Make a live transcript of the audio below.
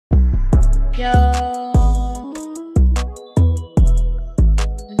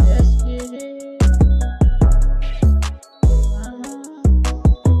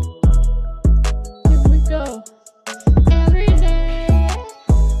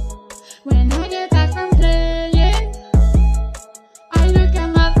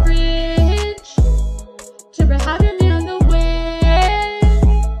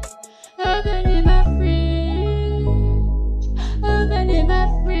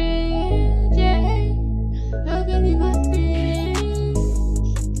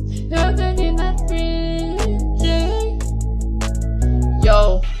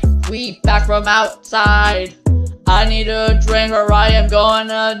thirsty, back from outside. I need a drink or I am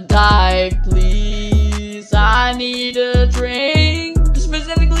gonna die. Please, I need a drink.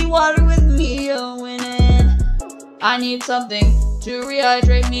 Specifically water with Mio in it. I need something to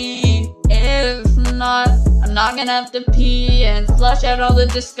rehydrate me. If not, I'm not gonna have to pee and flush out all the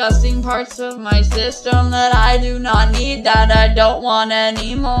disgusting parts of my system that I do not need, that I don't want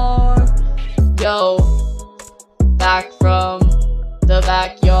anymore. Yo, back from the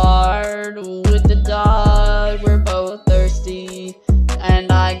backyard with the dog, we're both thirsty,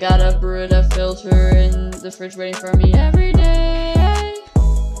 and I got a Brita filter in the fridge waiting for me every day.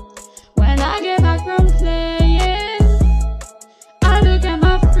 When I get back from playing, I look at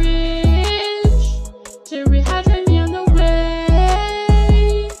my fridge to rehydrate me on the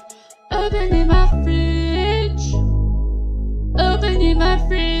way. Opening my fridge, opening my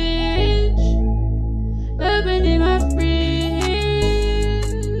fridge, opening my fridge,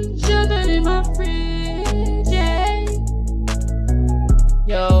 opening my fridge, yeah.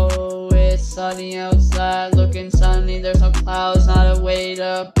 Yo, it's sunny outside, looking sunny, there's no clouds, not a way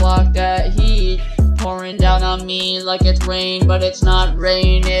to block that heat pouring down on me like it's rain, but it's not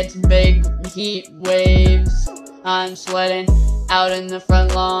rain, it's big heat waves. I'm sweating out in the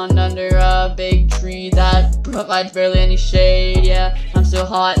front lawn under a big tree that provides barely any shade. Yeah, I'm still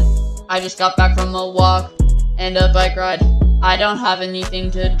hot, I just got back from a walk and a bike ride. I don't have anything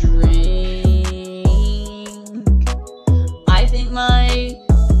to drink. I think my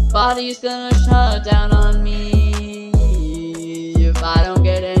body's gonna shut down on me if I don't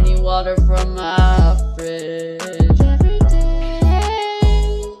get any water from my fridge. Every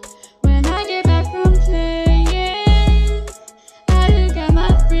day, when I get back from playing, I look at my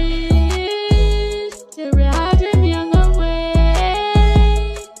fridge to rehydrate me on the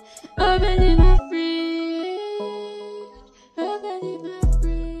way. Opening my fridge, opening my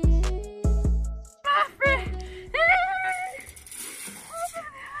fridge. My fridge.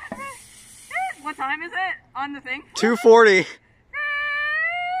 What time is it on the thing? 2:40.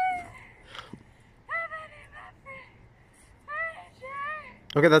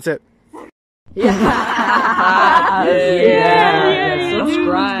 Okay, that's it. Yeah. Yeah.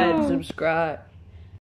 Subscribe.